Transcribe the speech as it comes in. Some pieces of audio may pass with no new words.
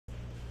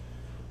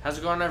How's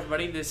it going,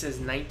 everybody? This is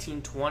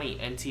 1920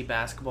 NT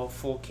Basketball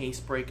full case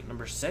break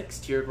number 6.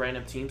 Tiered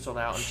random team sold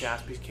out on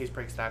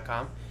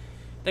jaspyscasebreaks.com.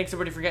 Thanks,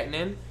 everybody, for getting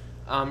in.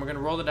 We're going to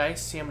roll the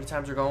dice, see how many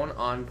times we're going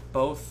on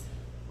both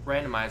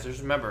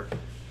randomizers. Remember,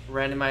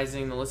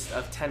 randomizing the list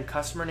of 10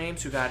 customer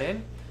names who got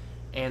in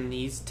and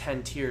these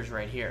 10 tiers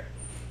right here.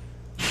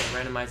 So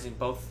randomizing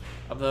both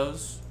of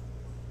those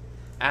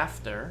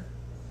after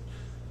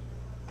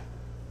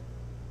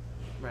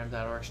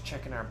random.org's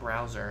checking our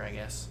browser, I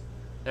guess.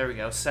 There we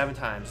go, 7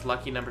 times.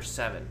 Lucky number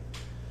 7.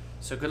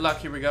 So good luck,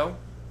 here we go.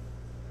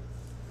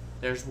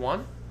 There's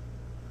 1,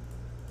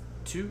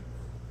 2,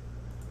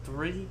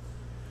 3,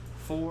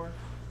 4,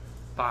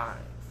 5,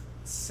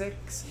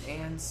 6,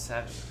 and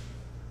 7.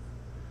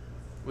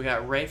 We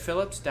got Ray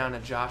Phillips down to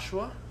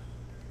Joshua.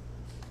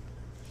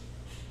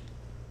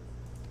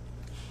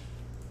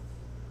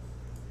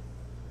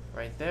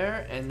 Right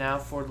there. And now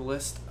for the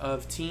list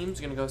of teams,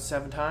 going to go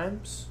 7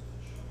 times.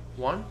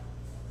 1,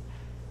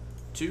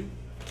 2,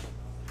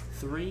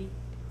 3,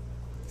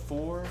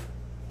 4,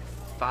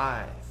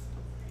 5,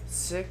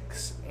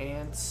 6,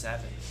 and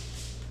 7.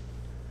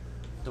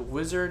 The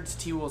Wizards,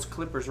 T-Wolves,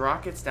 Clippers,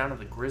 Rockets down to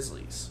the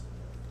Grizzlies.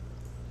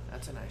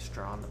 That's a nice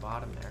draw on the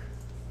bottom there.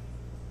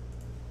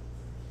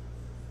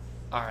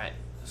 Alright,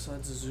 so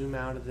let's zoom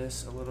out of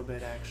this a little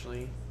bit,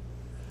 actually.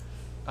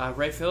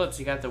 Ray Phillips,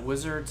 you got the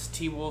Wizards,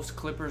 T-Wolves,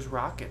 Clippers,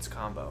 Rockets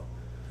combo.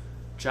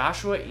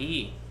 Joshua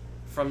E.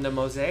 from the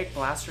Mosaic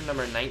Blaster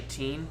number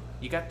 19,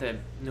 you got the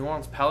New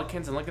Orleans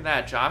Pelicans, and look at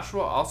that.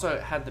 Joshua also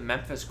had the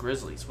Memphis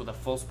Grizzlies with a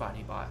full spot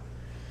he bought.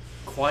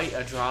 Quite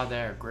a draw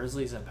there,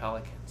 Grizzlies and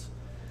Pelicans.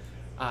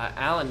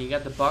 Alan, you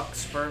got the Bucks,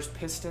 Spurs,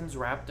 Pistons,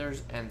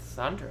 Raptors, and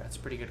Thunder. That's a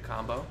pretty good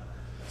combo.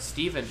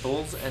 Steven,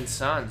 Bulls and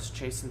Suns,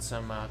 chasing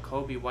some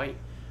Kobe White.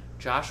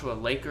 Joshua,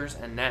 Lakers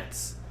and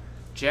Nets.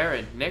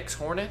 Jared, Knicks,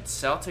 Hornets,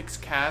 Celtics,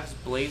 Cavs,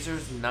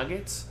 Blazers,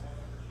 Nuggets,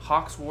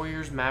 Hawks,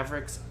 Warriors,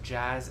 Mavericks,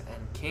 Jazz,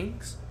 and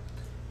Kings.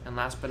 And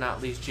last but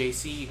not least,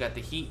 JC, you got the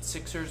Heat,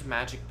 Sixers,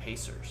 Magic,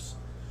 Pacers.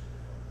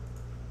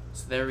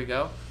 So there we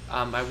go.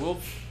 I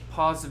will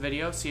pause the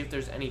video, see if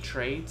there's any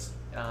trades.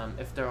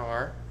 If there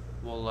are,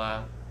 we'll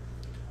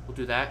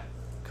do that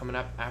coming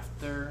up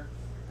after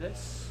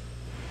this.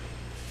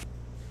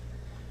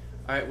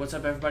 All right, what's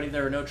up, everybody?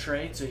 There are no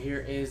trades, so here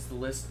is the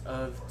list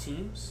of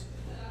teams.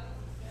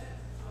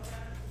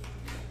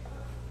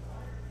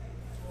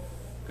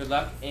 Good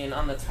luck. And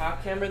on the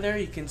top camera there,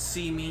 you can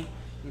see me.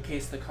 In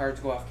case the cards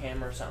go off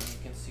camera or something, you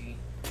can see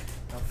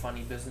no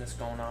funny business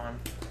going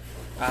on.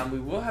 We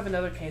will have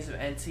another case of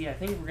NT. I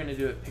think we're going to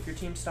do it picker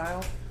team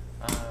style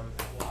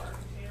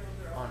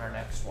on our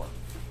next one.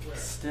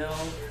 Still.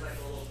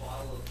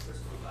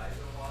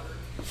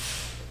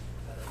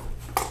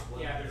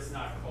 Yeah, but it's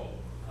not cold.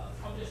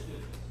 I'll just do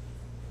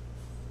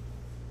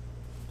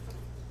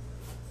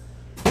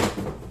this.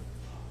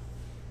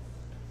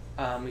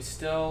 We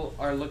still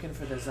are looking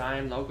for the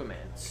Zion logo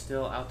man.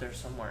 Still out there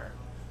somewhere.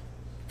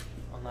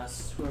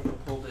 Unless whoever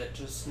pulled it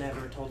just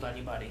never told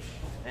anybody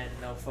and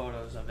no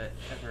photos of it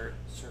ever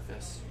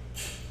surface.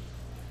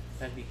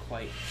 That'd be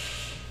quite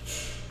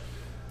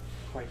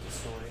the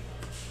story.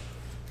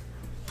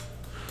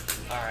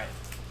 Alright.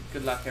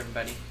 Good luck,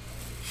 everybody.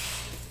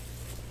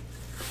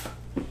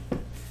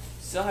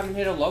 Still haven't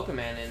hit a logo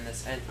man in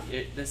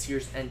this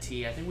year's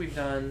NT. I think we've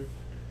done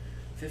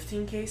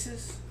 15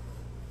 cases?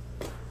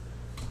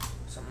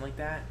 Something like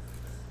that.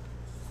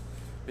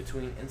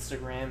 Between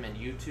Instagram and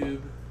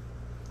YouTube.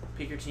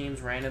 Picker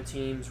teams, random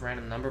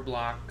number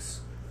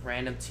blocks,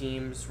 random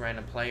teams,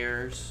 random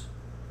players.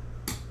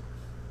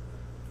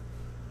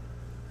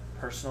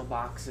 Personal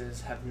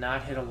boxes have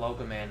not hit a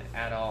logo man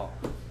at all.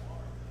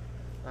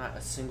 Not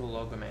a single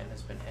logo man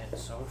has been hit.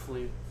 So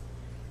hopefully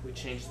we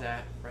change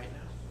that right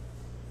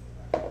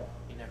now.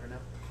 You never know.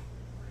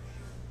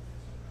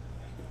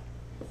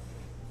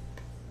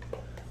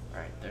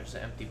 Alright, there's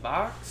the empty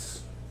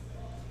box.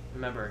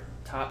 Remember,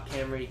 top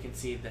camera you can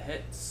see the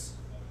hits.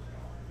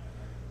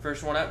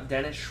 First one up,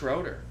 Dennis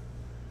Schroeder,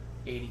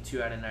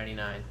 82 out of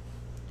 99.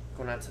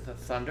 Going out to the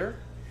Thunder.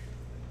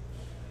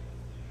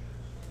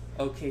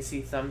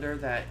 OKC Thunder,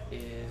 that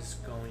is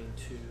going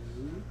to...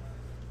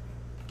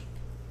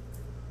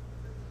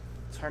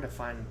 It's hard to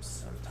find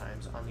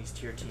sometimes on these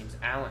tier teams.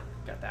 Allen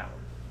got that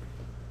one.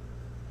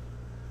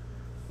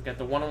 We got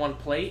the 101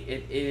 plate.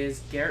 It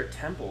is Garrett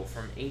Temple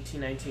from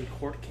 1819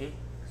 Court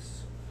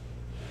Kings.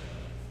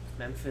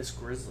 Memphis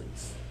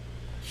Grizzlies.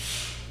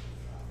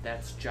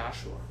 That's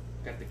Joshua.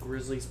 Got the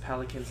Grizzlies,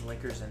 Pelicans,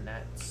 Lakers, and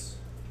Nets.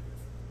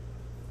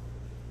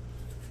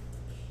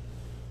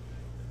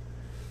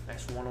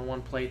 Nice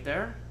 101 plate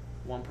there.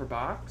 1 per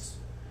box.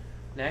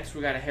 Next,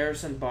 we got a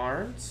Harrison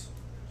Barnes.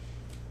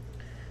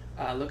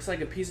 Looks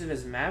like a piece of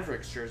his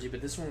Mavericks jersey,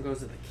 but this one goes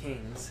to the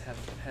Kings.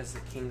 Has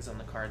the Kings on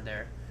the card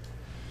there.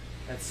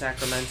 That's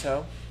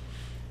Sacramento.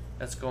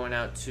 That's going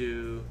out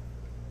to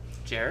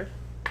Jared.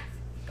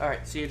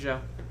 Alright, see you,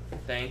 Joe.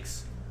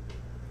 Thanks.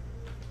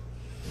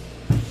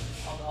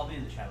 I'll be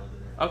in the chat a little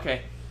bit.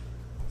 Okay.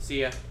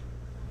 See ya.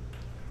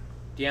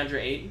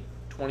 DeAndre Ayton,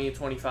 20 of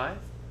 25.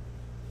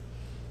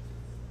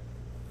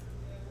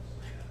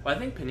 Well, I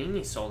think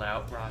Panini sold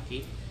out,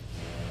 Rocky.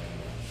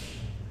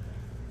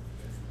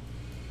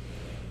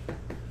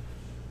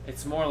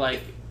 It's more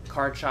like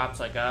card shops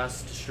like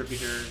us,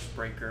 distributors,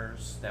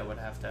 breakers, that would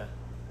have to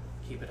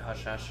keep it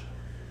hush-hush.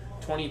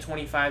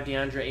 2025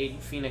 DeAndre Ayton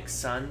Phoenix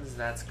Suns.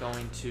 That's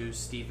going to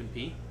Stephen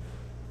P.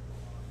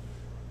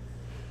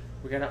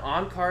 We got an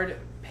on-card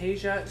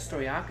Peja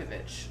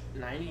Stojakovic,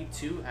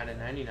 92 out of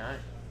 99.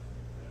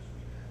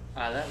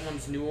 That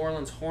one's New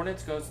Orleans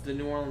Hornets. Goes to the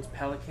New Orleans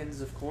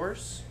Pelicans, of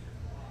course.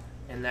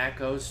 And that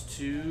goes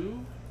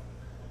to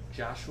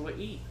Joshua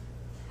E.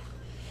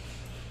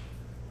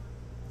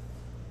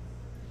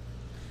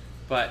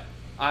 But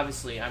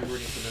obviously, I'm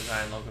rooting for the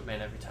Zion logo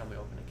man every time we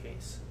open a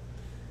case.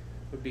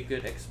 Would be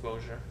good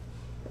exposure.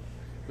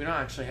 We don't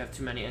actually have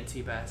too many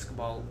NT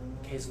basketball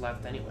cases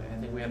left anyway. I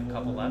think we have a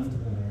couple left.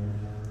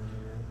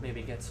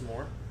 Maybe get some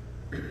more.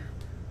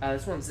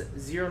 This one's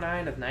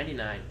 09 of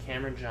 99.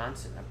 Cameron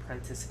Johnson,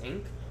 Apprentice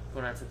Inc.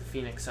 Going out to the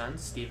Phoenix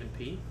Suns, Stephen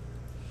P.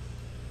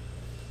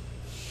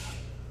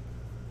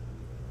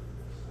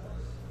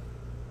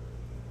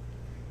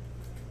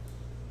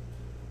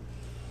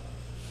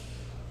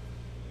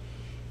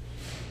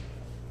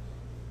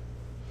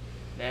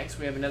 Next,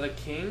 we have another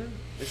King.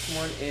 This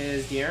one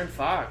is De'Aaron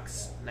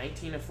Fox,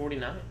 19 of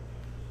 49.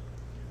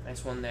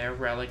 Nice one there.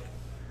 Relic,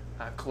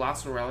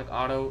 Colossal Relic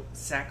Auto,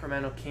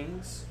 Sacramento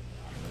Kings.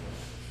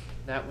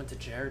 That went to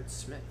Jared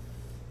Smith.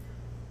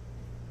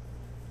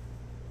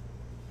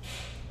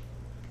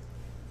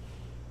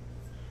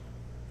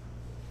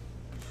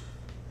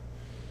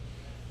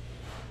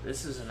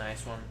 This is a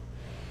nice one.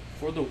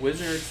 For the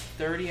Wizards,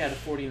 30 out of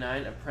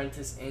 49,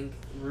 Apprentice Inc.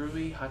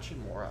 Rui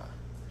Hachimura.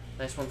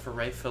 Nice one for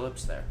Ray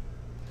Phillips there.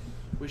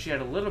 Wish he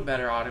had a little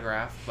better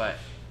autograph, but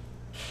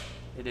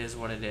it is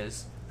what it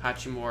is.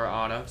 Hachimura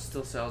auto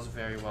still sells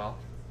very well.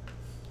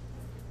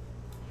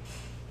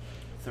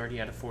 30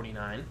 out of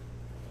 49.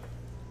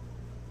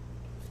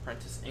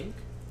 Apprentice Inc.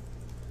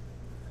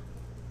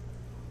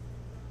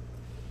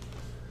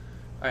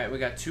 Alright, we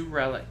got two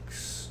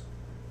relics.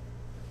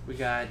 We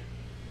got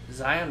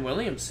Zion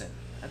Williamson.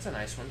 That's a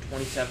nice one.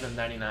 27 of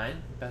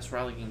 99. Best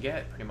relic you can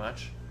get, pretty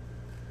much.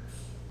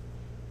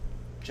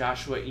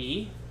 Joshua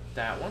E.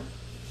 That one.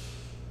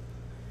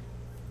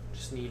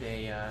 Just need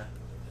a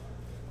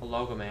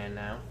logo man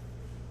now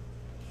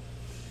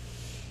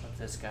of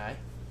this guy.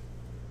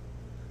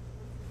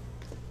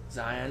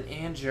 Zion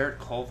and Jarrett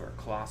Culver,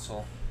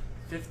 Colossal.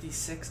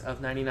 56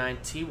 of 99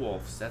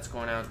 T-Wolves. That's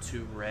going out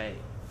to Ray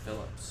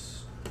Phillips.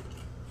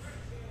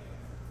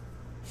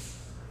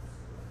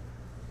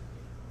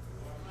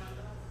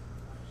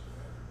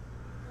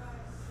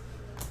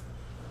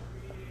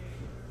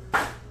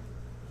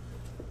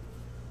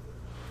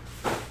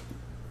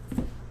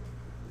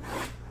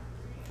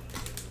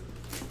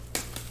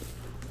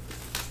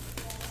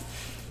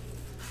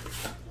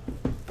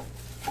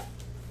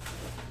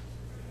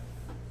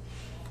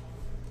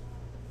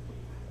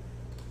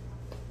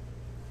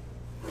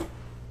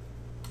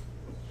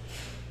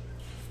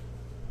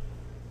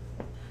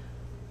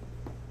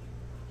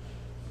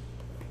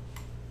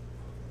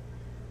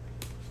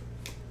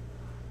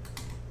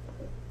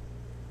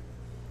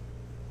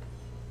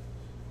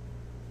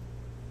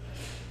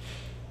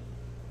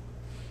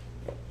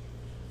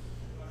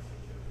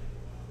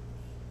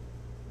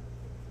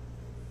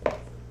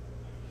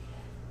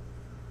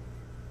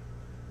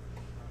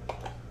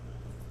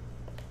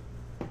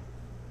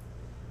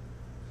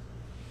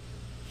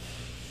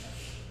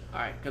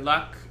 Alright, good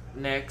luck.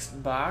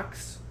 Next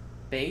box.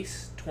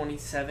 Base,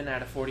 27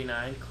 out of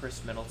 49,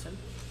 Chris Middleton.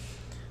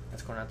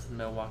 That's going out to the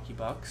Milwaukee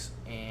Bucks.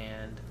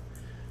 And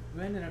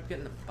who ended up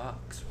getting the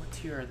Bucks? What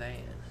tier are they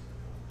in?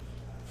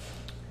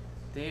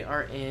 They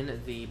are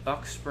in the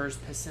Bucks, Spurs,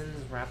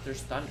 Pistons, Raptors,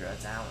 Thunder.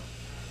 That's Allen.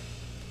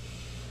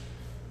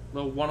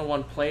 Little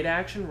 101 plate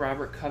action.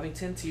 Robert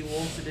Covington,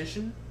 T-Wolves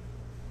edition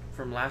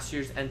from last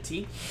year's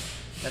NT.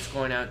 That's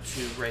going out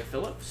to Ray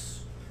Phillips.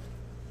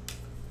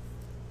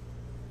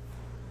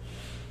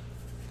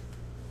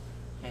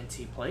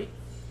 NT plate.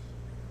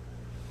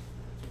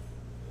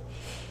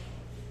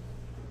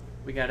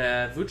 We got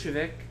a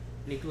Vucevic,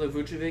 Nikola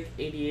Vucevic,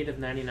 88 of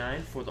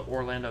 99 for the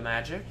Orlando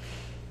Magic.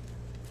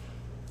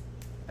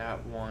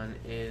 That one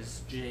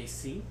is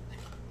JC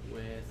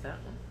with that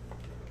one.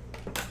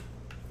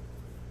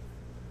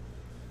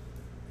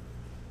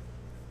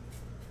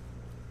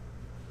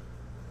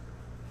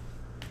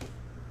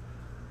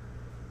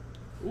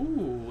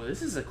 Ooh,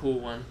 this is a cool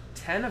one.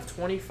 10 of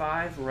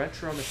 25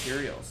 retro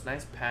materials.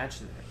 Nice patch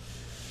in there.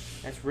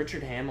 That's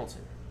Richard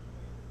Hamilton.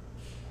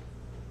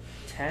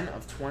 10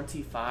 of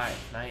 25.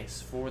 Nice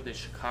for the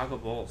Chicago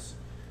Bulls.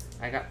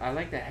 I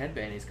like that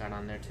headband he's got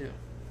on there too.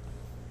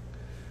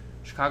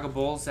 Chicago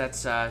Bulls,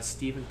 that's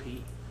Stephen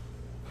P.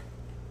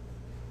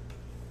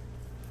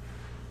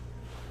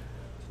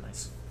 It's a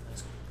nice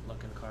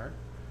looking card.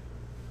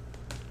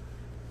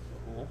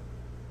 Cool.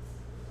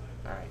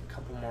 Alright, a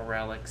couple more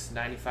relics.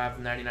 95 of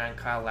 99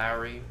 Kyle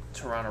Lowry,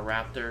 Toronto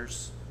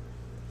Raptors.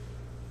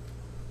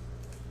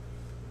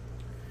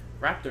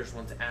 Raptors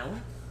went to Allen.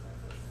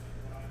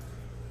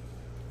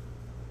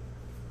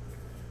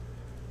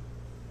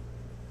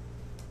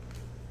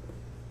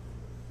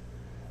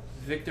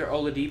 Victor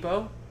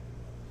Oladipo,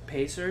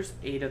 Pacers,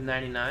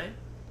 8/99.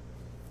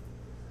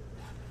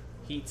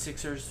 Heat,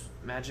 Sixers,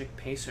 Magic,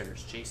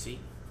 Pacers, JC.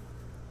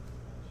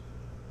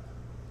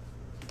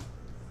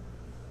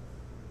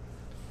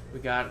 We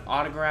got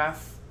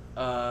autograph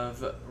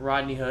of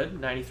Rodney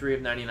Hood,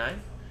 93/99.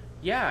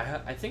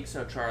 Yeah, I think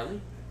so, Charlie.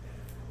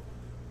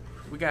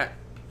 We got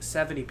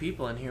 70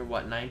 people in here.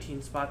 What,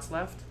 19 spots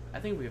left?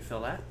 I think we can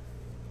fill that.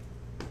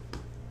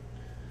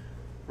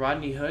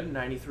 Rodney Hood,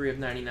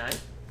 93/99.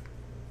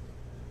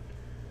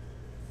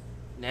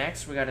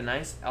 Next, we got a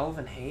nice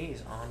Elvin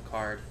Hayes on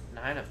card,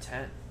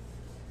 9/10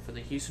 for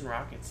the Houston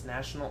Rockets,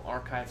 National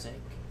Archives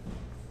Inc.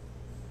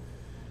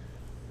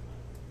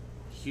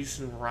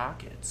 Houston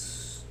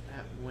Rockets.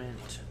 That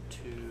went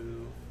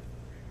to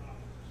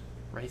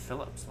Ray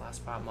Phillips, last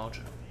spot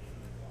mojo.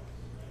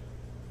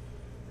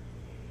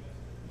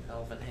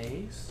 Elvin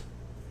Hayes.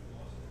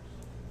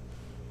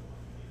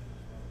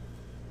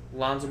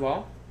 Lonzo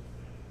Ball,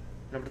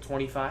 number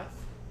 25.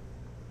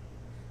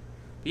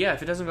 But yeah,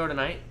 if it doesn't go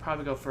tonight,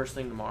 probably go first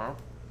thing tomorrow.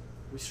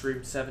 We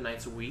stream 7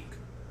 nights a week.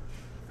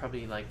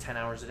 Probably like 10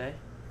 hours a day.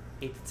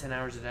 8 to 10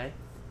 hours a day.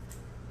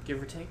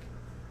 Give or take.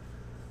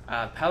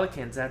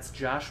 Pelicans, that's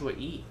Joshua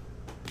E.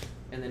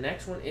 And the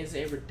next one is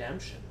a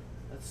redemption.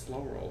 Let's slow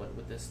roll it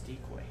with this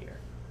decoy here.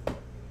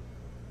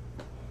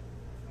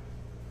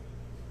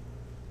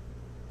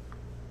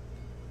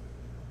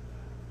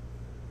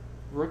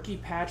 Rookie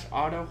patch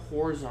auto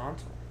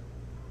horizontal.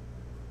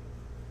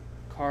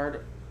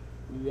 Card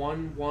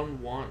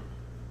 111.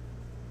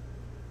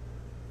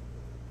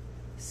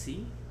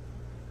 C?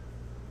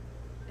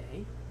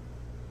 A?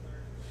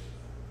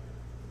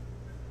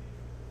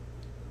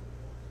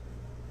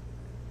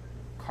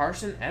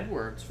 Carson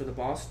Edwards for the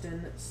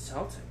Boston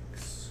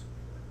Celtics.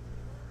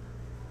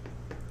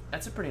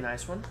 That's a pretty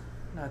nice one.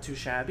 Not too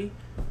shabby.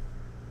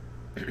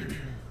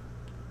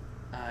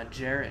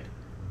 Jared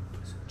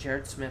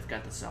Smith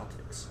got the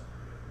Celtics.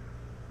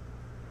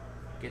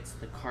 Gets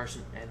the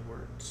Carson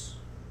Edwards.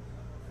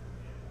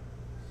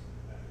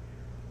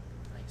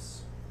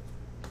 Nice.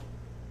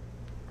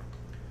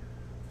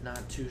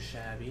 Not too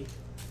shabby.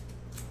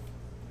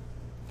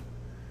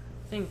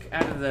 I think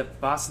out of the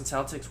Boston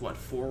Celtics, what,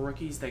 4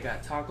 rookies? They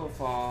got Taco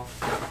Fall,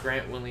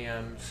 Grant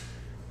Williams,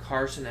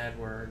 Carson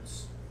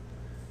Edwards,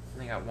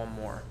 and they got one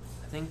more.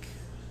 I think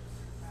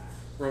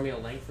Romeo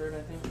Langford,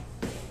 I think.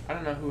 I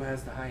don't know who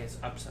has the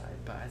highest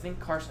upside, but I think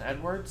Carson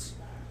Edwards,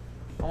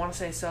 I want to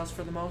say, sells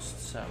for the most,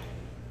 so.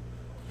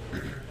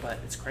 But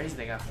it's crazy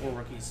they got 4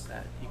 rookies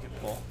that you could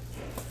pull.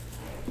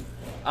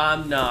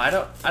 No, I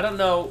don't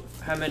know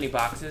how many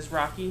boxes,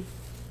 Rocky,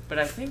 but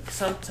I think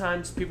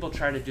sometimes people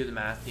try to do the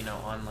math, you know,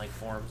 on like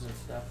forums and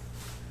stuff.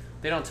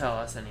 They don't tell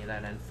us any of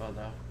that info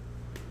though.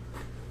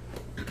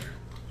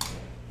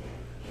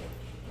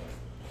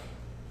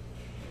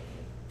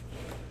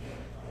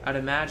 I'd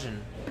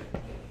imagine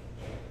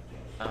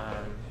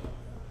at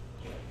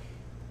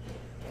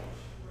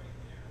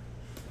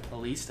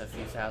least a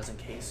few thousand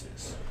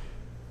cases.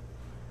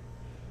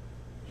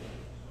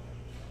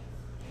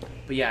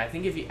 But yeah, I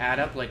think if you add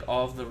up like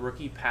all of the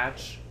rookie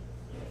patch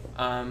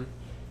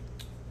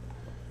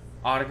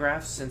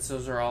autographs, since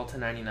those are all to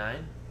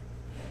 99,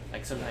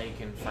 like somehow you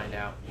can find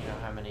out, you know,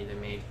 how many they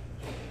made.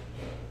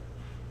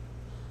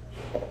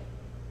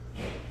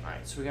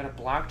 Alright, so we got a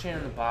blockchain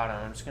on the bottom.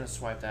 I'm just gonna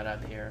swipe that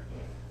up here.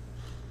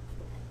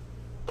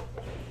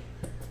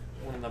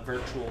 One of the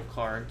virtual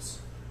cards.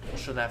 I'll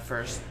show that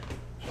first.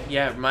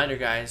 Yeah, reminder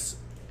guys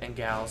and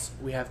gals,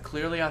 we have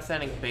Clearly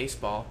Authentic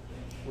Baseball,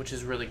 which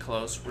is really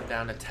close. We're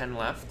down to 10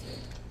 left.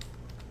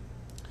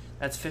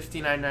 That's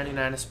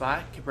 $59.99 a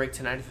spot. Can break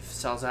tonight if it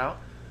sells out.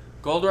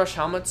 Gold Rush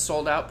helmets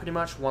sold out pretty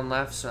much. 1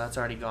 left, so that's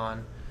already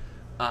gone.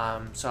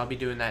 So I'll be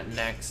doing that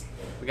next.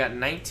 We got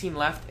 19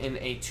 left in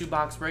a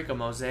 2-box break of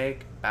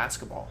Mosaic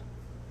Basketball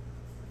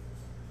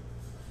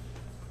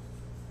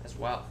as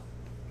well.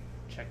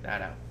 Check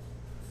that out.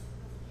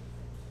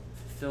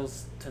 If it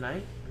fills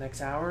tonight,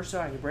 next hour or so,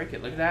 I can break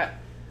it. Look at that.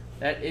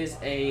 That is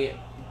a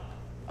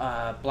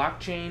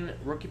blockchain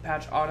rookie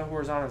patch auto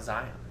horizontal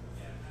Zion.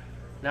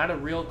 Not a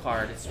real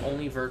card. It's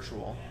only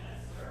virtual.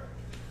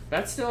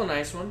 That's still a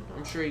nice one.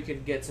 I'm sure you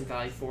could get some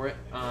value for it.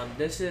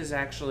 This is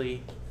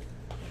actually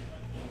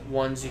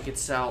ones you could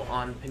sell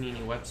on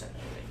Panini website,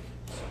 I think.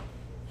 So.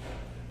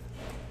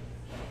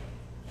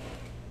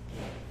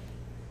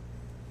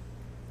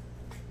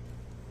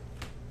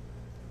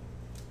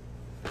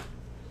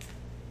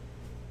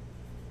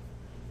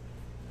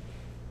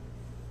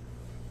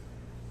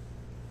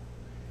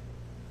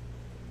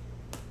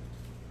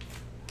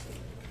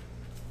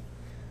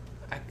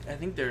 I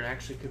think there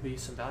actually could be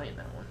some value in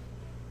that one.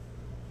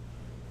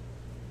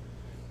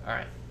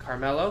 Alright,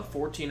 Carmelo,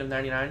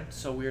 14/99.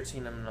 So weird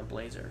seeing him in a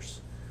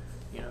Blazers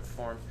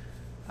uniform.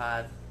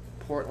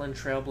 Portland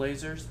Trail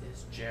Blazers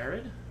is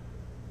Jared.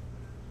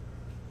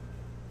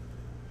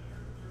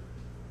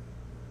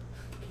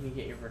 Can you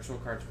get your virtual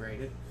cards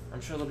graded?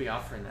 I'm sure they'll be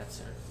offering that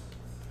soon.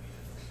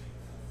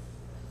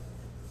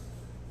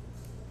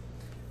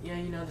 Yeah,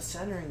 you know, the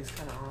centering is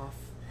kind of off.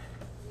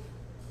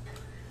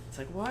 It's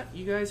like, what?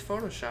 You guys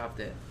photoshopped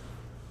it.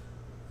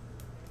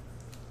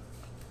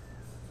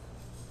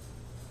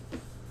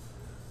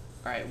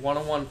 Alright,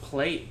 101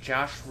 plate,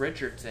 Josh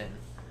Richardson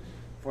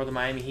for the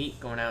Miami Heat,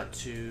 going out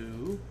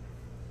to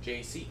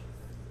JC.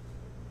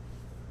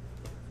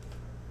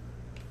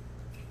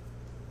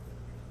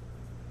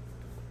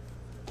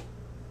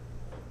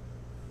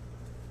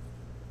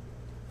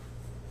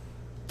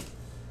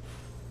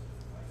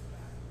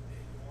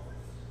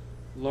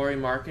 Lauri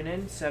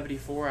Markkanen,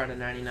 74 out of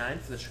 99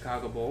 for the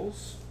Chicago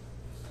Bulls.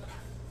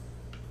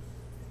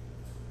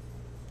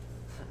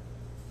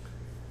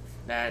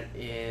 That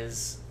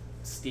is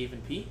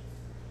Stephen P.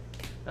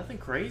 Nothing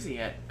crazy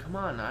yet. Come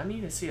on, I need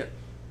to see it.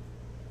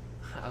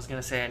 I was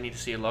going to say I need to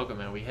see a logo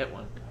man. We hit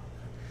one.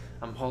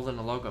 I'm holding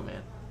a logo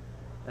man.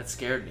 That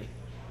scared me.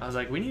 I was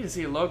like, we need to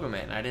see a logo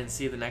man. I didn't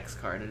see the next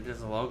card. It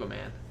is a logo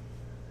man.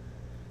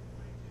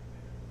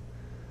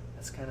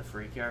 That's kind of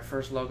freaky. Our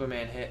first logo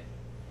man hit.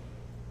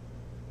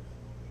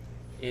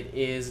 It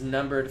is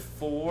numbered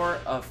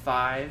 4 of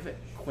 5,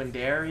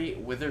 Quindary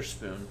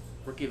Witherspoon,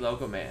 rookie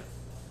logo man.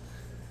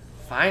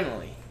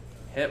 Finally,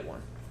 hit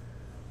one.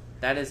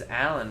 That is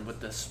Allen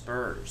with the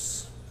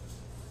Spurs.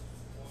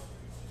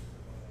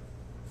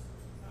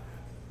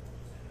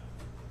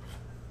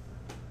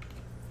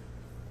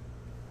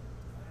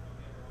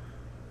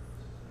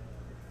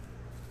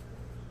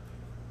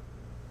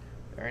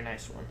 Very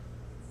nice one.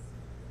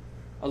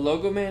 A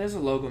logo man is a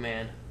logo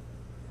man.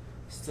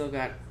 Still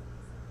got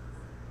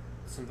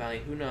some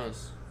value. Who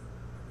knows?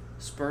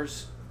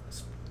 Spurs,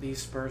 these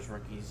Spurs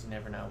rookies, you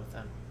never know with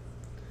them.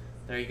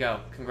 There you go.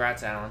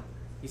 Congrats, Alan.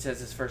 He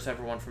says his first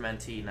ever one from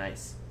NT.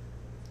 Nice.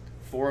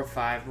 4 of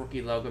 5,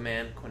 rookie logo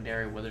man,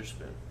 Quindary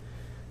Witherspoon.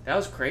 That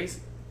was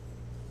crazy.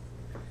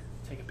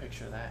 Take a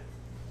picture of that.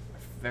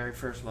 Very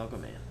first logo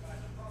man.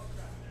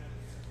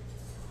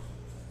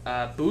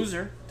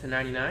 Boozer to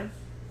 99.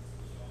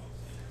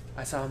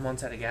 I saw him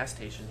once at a gas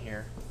station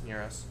here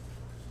near us.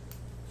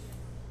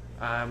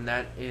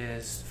 That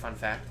is, fun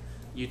fact,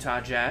 Utah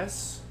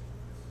Jazz.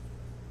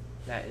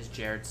 That is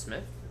Jared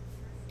Smith.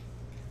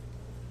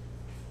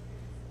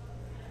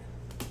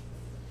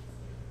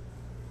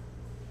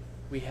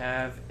 We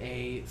have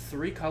a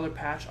 3-color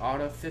patch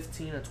auto,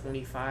 15 of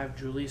 25,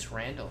 Julius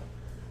Randle.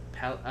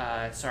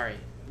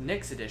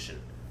 Knicks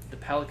edition. The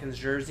Pelicans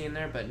jersey in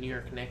there, but New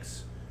York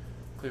Knicks,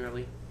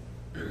 clearly.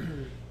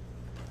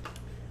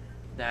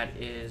 That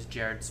is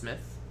Jared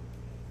Smith.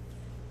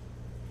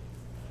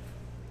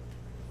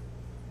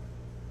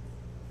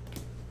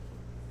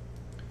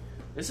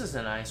 This is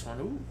a nice one.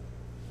 Ooh.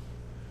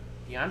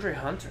 DeAndre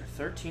Hunter,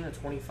 13 of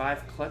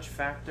 25, clutch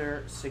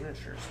factor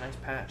signatures. Nice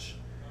patch.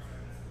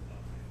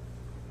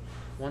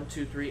 1,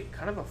 2, 3.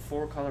 Kind of a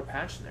 4-color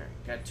patch in there.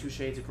 Got 2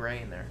 shades of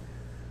gray in there.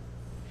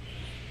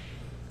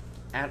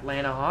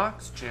 Atlanta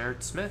Hawks,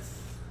 Jared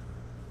Smith.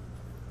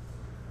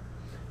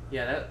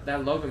 Yeah,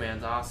 that logo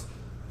man's awesome.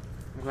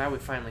 I'm glad we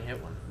finally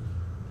hit one.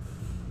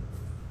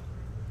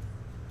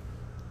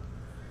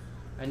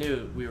 I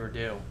knew we were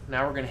due.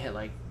 Now we're going to hit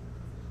like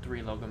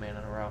 3 logo man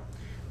in a row.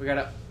 We got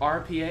a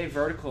RPA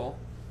vertical,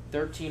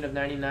 13 of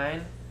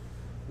 99,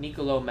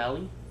 Nicolo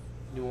Melli,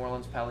 New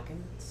Orleans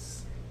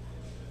Pelicans.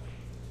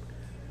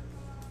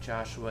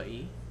 Joshua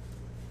E.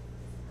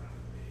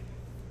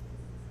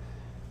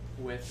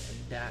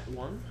 with that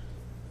one.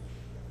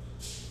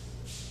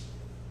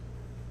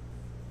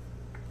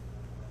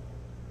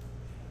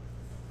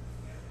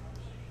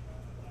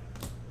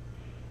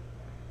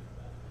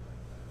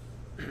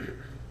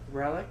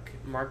 Relic,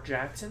 Mark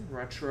Jackson,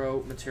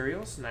 Retro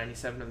Materials,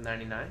 97 of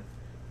 99.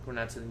 Going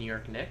out to the New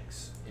York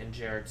Knicks and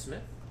Jared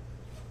Smith.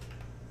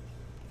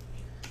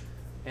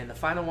 And the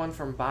final one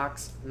from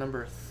box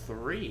number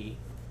 3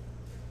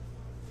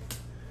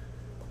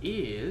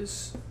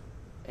 is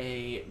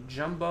a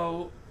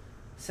Jumbo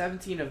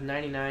 17 of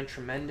 99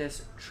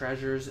 Tremendous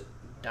Treasures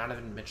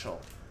Donovan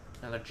Mitchell.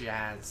 Another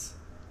Jazz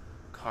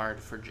card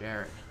for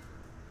Jared.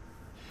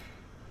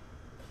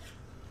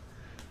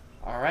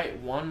 Alright,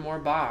 one more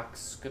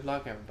box. Good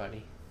luck,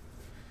 everybody.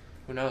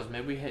 Who knows,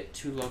 maybe we hit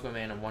 2 Logo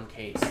Man in one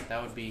case.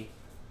 That would be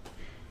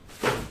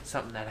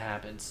something that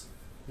happens.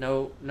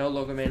 No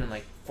Logo Man in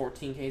like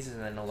 14 cases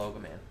and then no Logo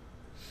Man.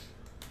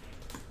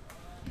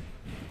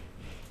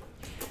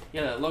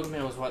 Yeah, that Logo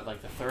Man was what,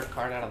 like the 3rd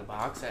card out of the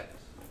box? I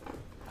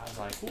was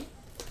like, ooh.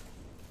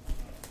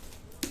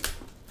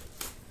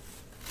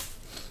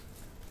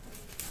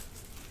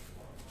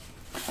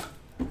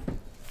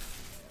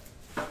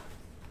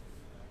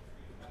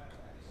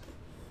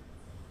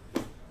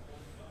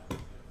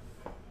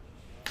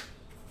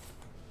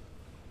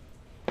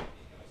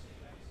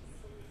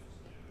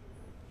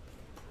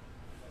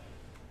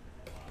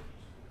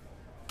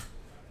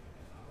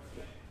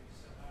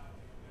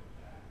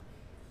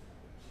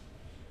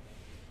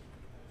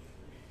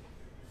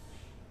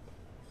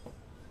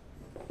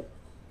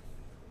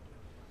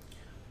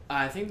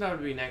 I think that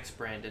would be next,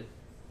 Brandon.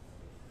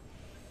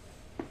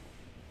 I'll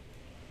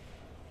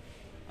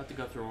have to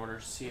go through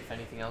orders, see if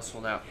anything else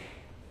sold out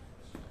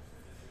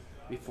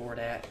before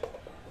that.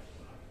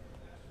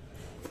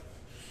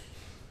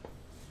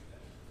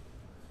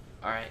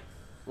 All right.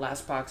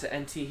 Last box of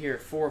NT here.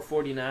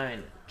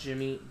 449.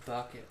 Jimmy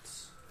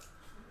Buckets.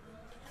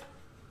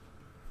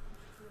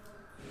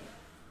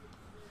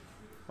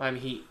 Miami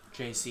Heat.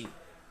 JC.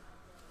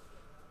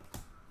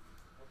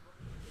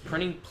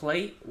 Printing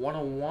plate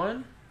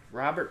 101.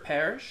 Robert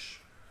Parrish.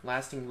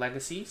 Lasting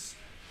Legacies.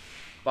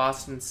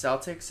 Boston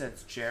Celtics.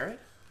 That's Jared.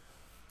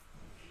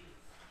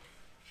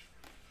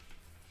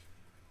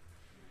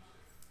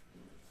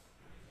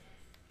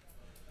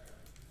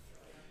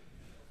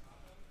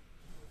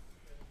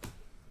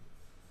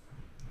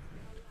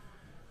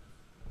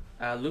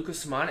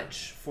 Lucas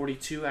Monich,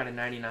 42 out of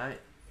 99.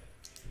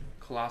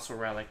 Colossal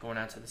relic going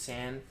out to the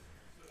San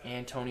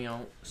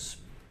Antonio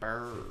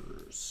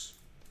Spurs.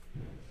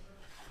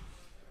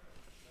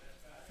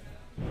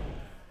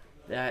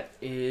 That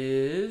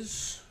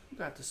is... Who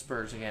got the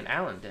Spurs again?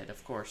 Allen did,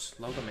 of course.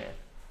 Logo Man.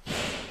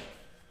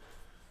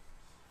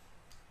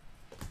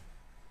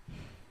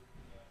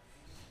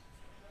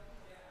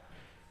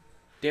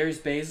 Darius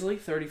Baisley,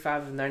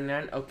 35 of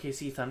 99.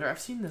 OKC Thunder. I've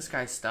seen this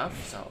guy's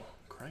stuff, so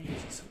crazy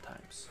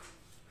sometimes.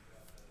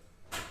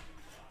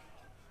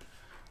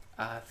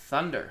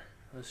 Thunder.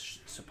 That was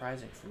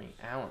surprising for me.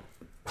 Allen.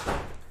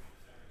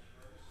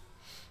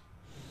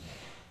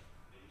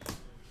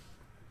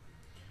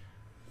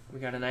 We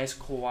got a nice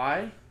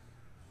Kawhi.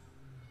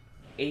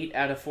 8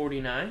 out of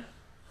 49.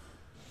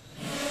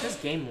 It says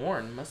game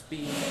worn. Must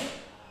be...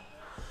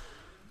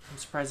 I'm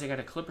surprised they got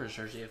a Clippers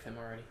jersey of him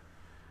already.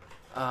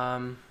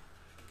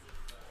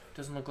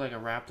 Doesn't look like a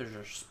Raptors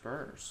or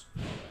Spurs.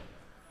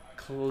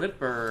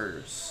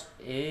 Clippers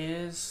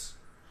is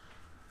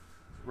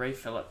Ray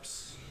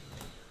Phillips.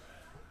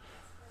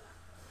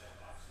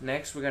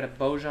 Next, we got a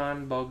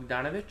Bojan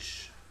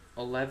Bogdanovic,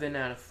 11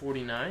 out of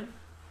 49.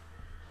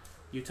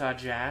 Utah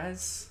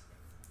Jazz.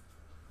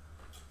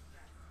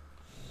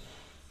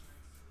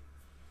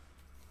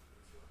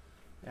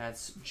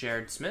 That's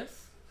Jared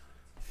Smith.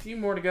 A few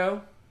more to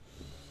go.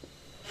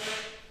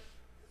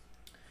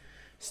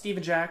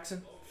 Steven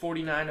Jackson,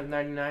 49 of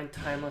 99.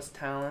 Timeless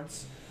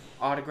Talents.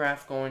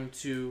 Autograph going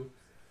to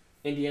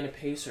Indiana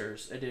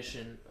Pacers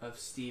edition of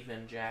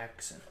Steven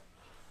Jackson.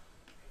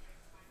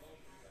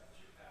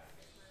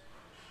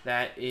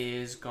 That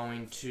is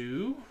going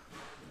to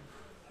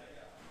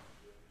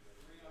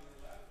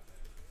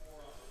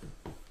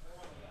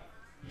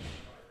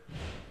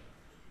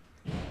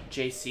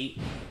JC.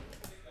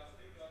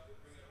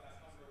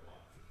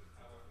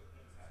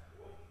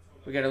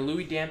 We got a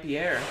Louis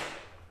Dampier.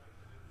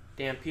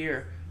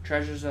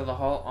 Treasures of the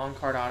Hall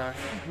on-card auto. I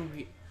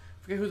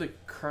forget who the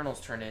Colonels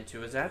turned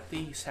into. Is that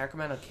the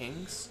Sacramento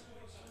Kings?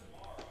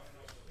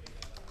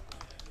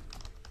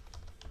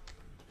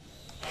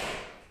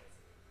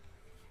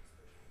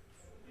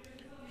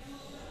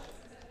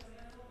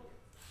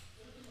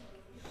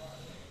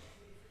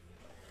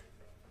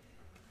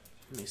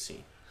 Let me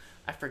see.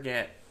 I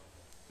forget.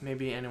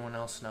 Maybe anyone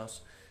else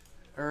knows.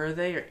 Or are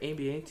they your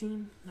ABA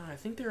team? No, I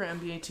think they're an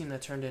NBA team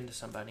that turned into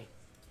somebody.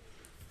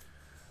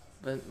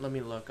 But let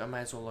me look. I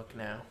might as well look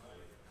now.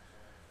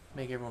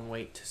 Make everyone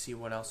wait to see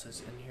what else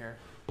is in here.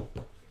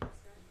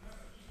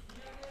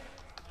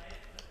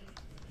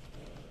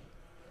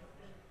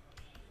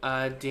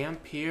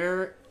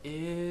 Dampier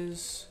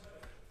is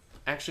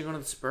actually going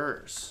to the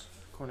Spurs,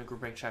 according to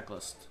Group Break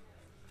Checklist.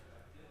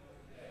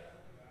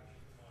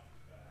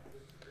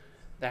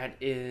 That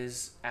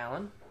is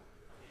Allen.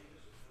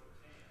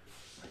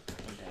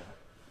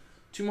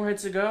 Two more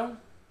hits to go.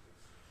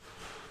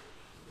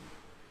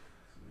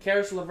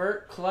 Karis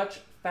LeVert, Clutch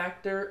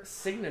Factor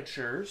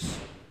Signatures.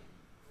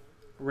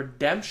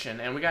 Redemption.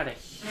 And we got a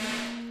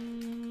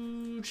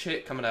huge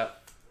hit coming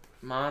up.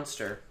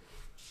 Monster.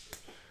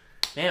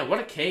 Man, what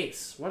a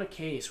case. What a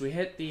case. We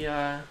hit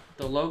the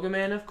Logo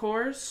Man, of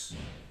course.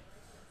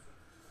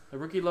 The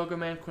rookie Logo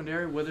Man,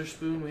 Quindary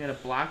Witherspoon. We had a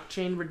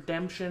Blockchain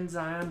Redemption,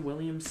 Zion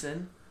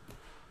Williamson.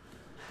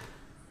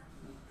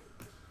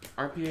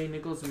 RPA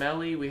Nicholas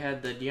Melly. We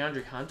had the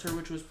DeAndre Hunter,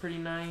 which was pretty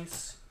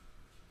nice.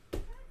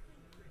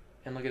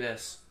 And look at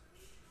this.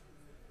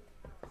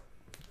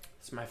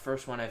 It's my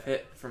first one I've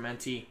hit from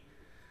NT.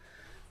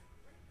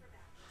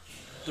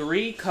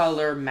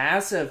 3-color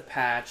massive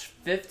patch,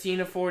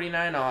 15 of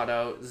 49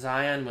 auto,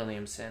 Zion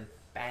Williamson.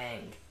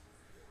 Bang.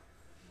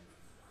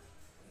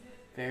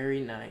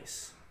 Very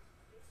nice.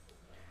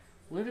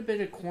 A little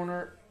bit of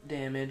corner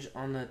damage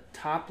on the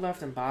top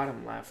left and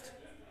bottom left.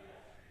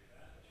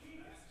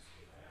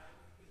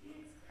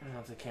 I don't know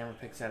if the camera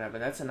picks that up, but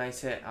that's a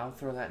nice hit. I'll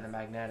throw that in the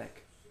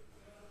magnetic.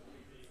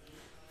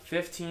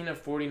 15 of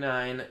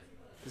 49,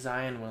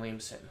 Zion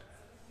Williamson.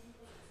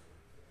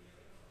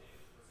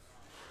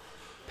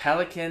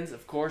 Pelicans,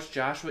 of course,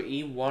 Joshua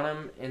E. won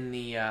him in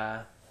the,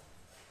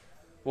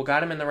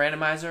 got him in the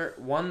randomizer.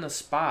 Won the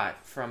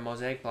spot from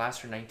Mosaic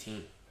Blaster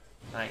 19.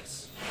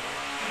 Nice.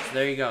 So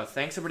there you go.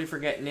 Thanks, everybody, for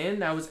getting in.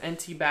 That was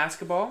NT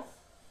Basketball.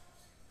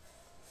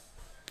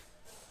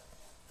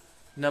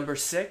 Number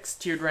 6,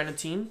 tiered random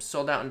team.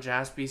 Sold out on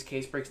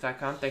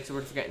JaspysCaseBreaks.com. Thanks,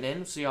 everybody, for getting in.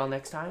 We'll see y'all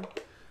next time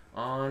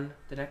on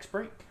the next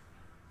break.